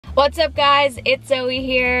What's up guys, it's Zoe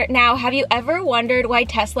here. Now, have you ever wondered why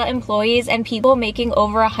Tesla employees and people making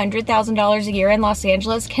over $100,000 a year in Los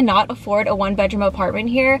Angeles cannot afford a one-bedroom apartment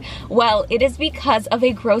here? Well, it is because of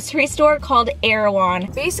a grocery store called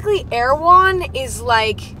Erewhon. Basically, Erewhon is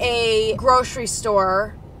like a grocery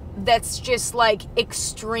store that's just like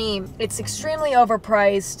extreme. It's extremely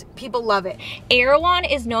overpriced. People love it. Erewhon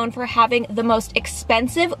is known for having the most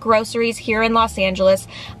expensive groceries here in Los Angeles.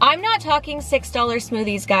 I'm not talking $6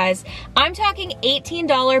 smoothies, guys. I'm talking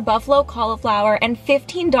 $18 buffalo cauliflower and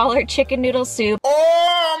 $15 chicken noodle soup.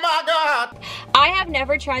 Oh my God! I have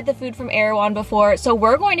never tried the food from Erewhon before, so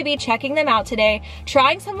we're going to be checking them out today,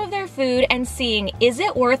 trying some of their food and seeing, is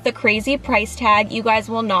it worth the crazy price tag? You guys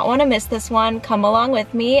will not want to miss this one. Come along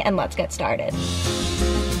with me and let's get started.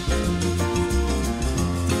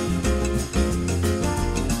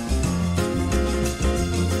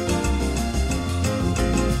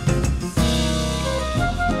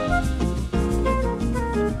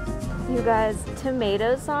 You guys,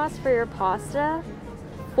 tomato sauce for your pasta,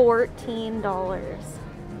 $14.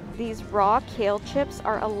 These raw kale chips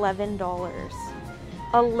are $11.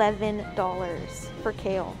 $11 for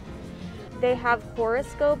kale. They have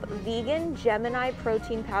Horoscope Vegan Gemini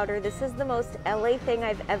Protein Powder. This is the most LA thing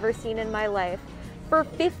I've ever seen in my life. For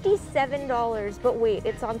 $57, but wait,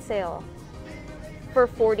 it's on sale for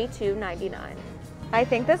 $42.99. I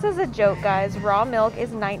think this is a joke, guys. Raw milk is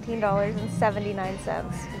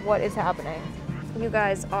 $19.79. What is happening? You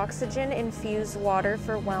guys, oxygen infused water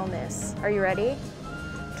for wellness. Are you ready?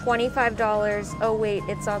 $25. Oh wait,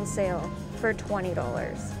 it's on sale for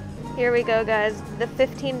 $20. Here we go, guys. The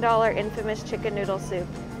 $15 infamous chicken noodle soup.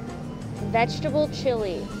 Vegetable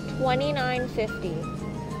chili,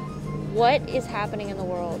 $29.50. What is happening in the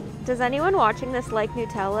world? Does anyone watching this like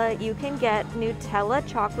Nutella? You can get Nutella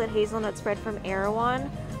chocolate hazelnut spread from Erewhon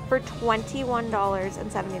for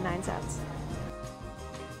 $21.79.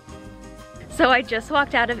 So I just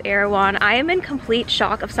walked out of Erewhon. I am in complete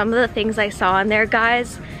shock of some of the things I saw in there,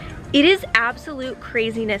 guys. It is absolute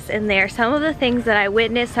craziness in there. Some of the things that I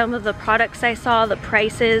witnessed, some of the products I saw, the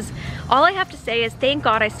prices. All I have to say is thank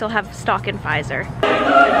God I still have stock in Pfizer.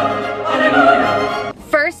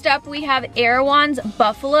 First up, we have Erewhon's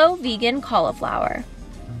Buffalo Vegan Cauliflower.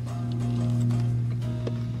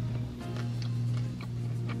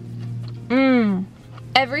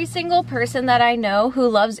 Every single person that I know who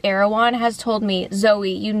loves Erewhon has told me,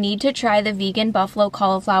 Zoe, you need to try the vegan buffalo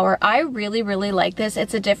cauliflower. I really, really like this.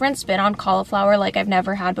 It's a different spin on cauliflower like I've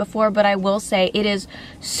never had before, but I will say it is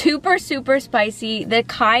super, super spicy. The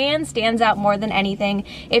cayenne stands out more than anything.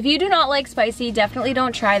 If you do not like spicy, definitely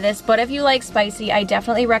don't try this, but if you like spicy, I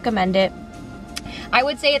definitely recommend it. I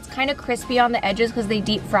would say it's kind of crispy on the edges because they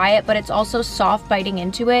deep fry it, but it's also soft biting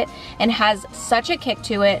into it and has such a kick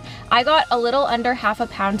to it. I got a little under half a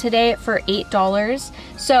pound today for $8,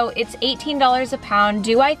 so it's $18 a pound.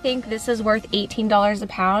 Do I think this is worth $18 a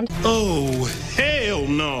pound? Oh, hell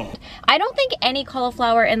no. I don't think any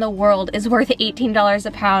cauliflower in the world is worth $18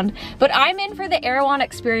 a pound, but I'm in for the Erewhon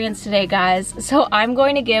experience today, guys, so I'm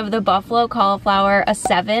going to give the buffalo cauliflower a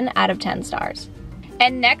 7 out of 10 stars.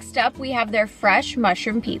 And next up, we have their fresh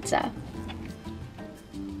mushroom pizza.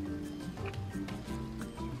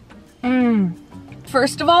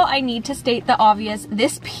 First of all, I need to state the obvious.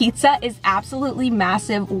 This pizza is absolutely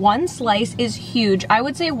massive. One slice is huge. I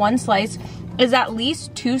would say one slice is at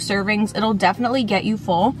least 2 servings. It'll definitely get you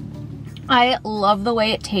full. I love the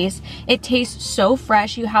way it tastes. It tastes so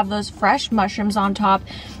fresh. You have those fresh mushrooms on top.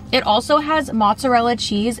 It also has mozzarella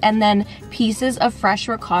cheese and then pieces of fresh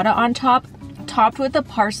ricotta on top, topped with the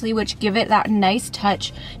parsley, which give it that nice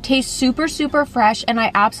touch. Tastes super, super fresh, and I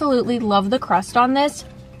absolutely love the crust on this.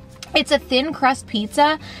 It's a thin crust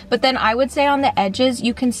pizza, but then I would say on the edges,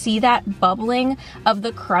 you can see that bubbling of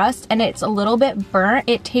the crust, and it's a little bit burnt.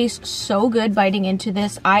 It tastes so good biting into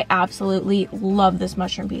this. I absolutely love this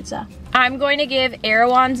mushroom pizza. I'm going to give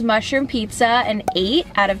Erewhon's mushroom pizza an 8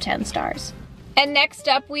 out of 10 stars. And next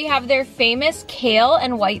up, we have their famous kale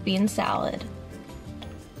and white bean salad.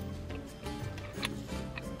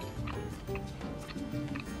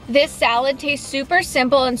 This salad tastes super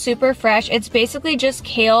simple and super fresh. It's basically just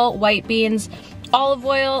kale, white beans, olive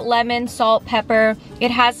oil, lemon, salt, pepper.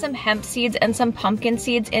 It has some hemp seeds and some pumpkin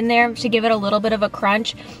seeds in there to give it a little bit of a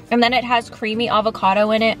crunch. And then it has creamy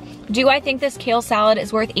avocado in it. Do I think this kale salad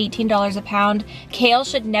is worth $18 a pound? Kale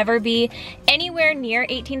should never be anywhere near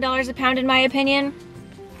 $18 a pound in my opinion.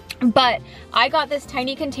 But I got this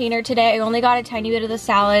tiny container today. I only got a tiny bit of the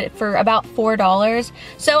salad for about $4.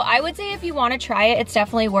 So I would say if you want to try it, it's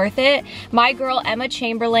definitely worth it. My girl Emma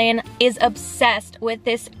Chamberlain is obsessed with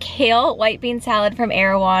this kale white bean salad from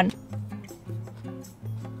Erewhon.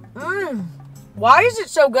 Why is it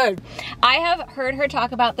so good? I have heard her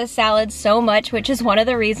talk about this salad so much, which is one of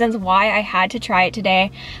the reasons why I had to try it today.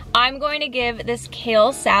 I'm going to give this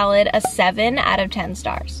kale salad a 7 out of 10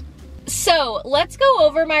 stars. So let's go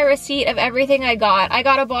over my receipt of everything I got. I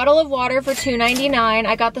got a bottle of water for $2.99.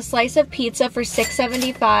 I got the slice of pizza for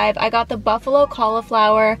 $6.75. I got the buffalo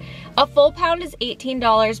cauliflower. A full pound is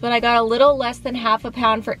 $18, but I got a little less than half a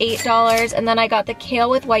pound for $8. And then I got the kale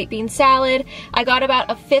with white bean salad. I got about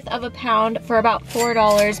 1/5 of a pound for about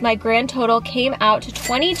 $4. My grand total came out to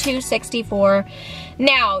 $22.64.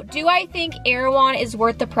 Now, do I think Erewhon is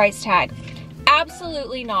worth the price tag?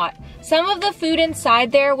 Absolutely not. Some of the food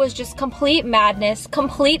inside there was just complete madness,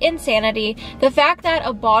 complete insanity. The fact that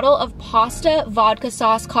a bottle of pasta vodka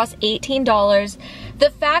sauce cost $18. The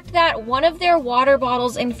fact that one of their water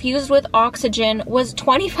bottles infused with oxygen was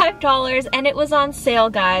 $25 and it was on sale,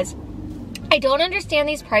 guys. I don't understand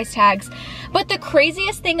these price tags, but the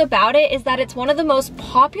craziest thing about it is that it's one of the most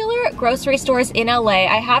popular grocery stores in LA.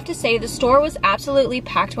 I have to say, the store was absolutely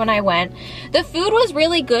packed when I went. The food was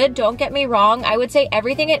really good, don't get me wrong. I would say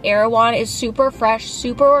everything at Erewhon is super fresh,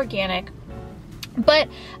 super organic. But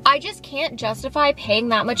I just can't justify paying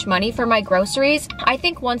that much money for my groceries. I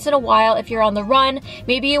think once in a while, if you're on the run,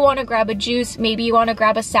 maybe you want to grab a juice, maybe you want to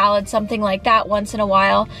grab a salad, something like that once in a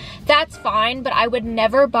while, that's fine, but I would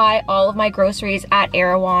never buy all of my groceries at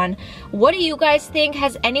Erewhon. What do you guys think?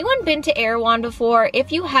 Has anyone been to Erewhon before?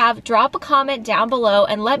 If you have, drop a comment down below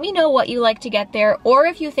and let me know what you like to get there, or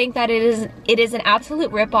if you think that it is an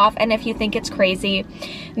absolute ripoff and if you think it's crazy.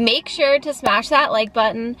 Make sure to smash that like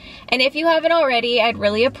button, and if you haven't already, I'd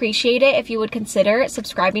really appreciate it if you would consider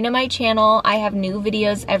subscribing to my channel. I have new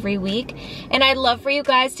videos every week, and I'd love for you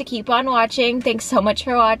guys to keep on watching. Thanks so much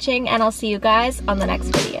for watching, and I'll see you guys on the next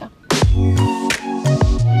video.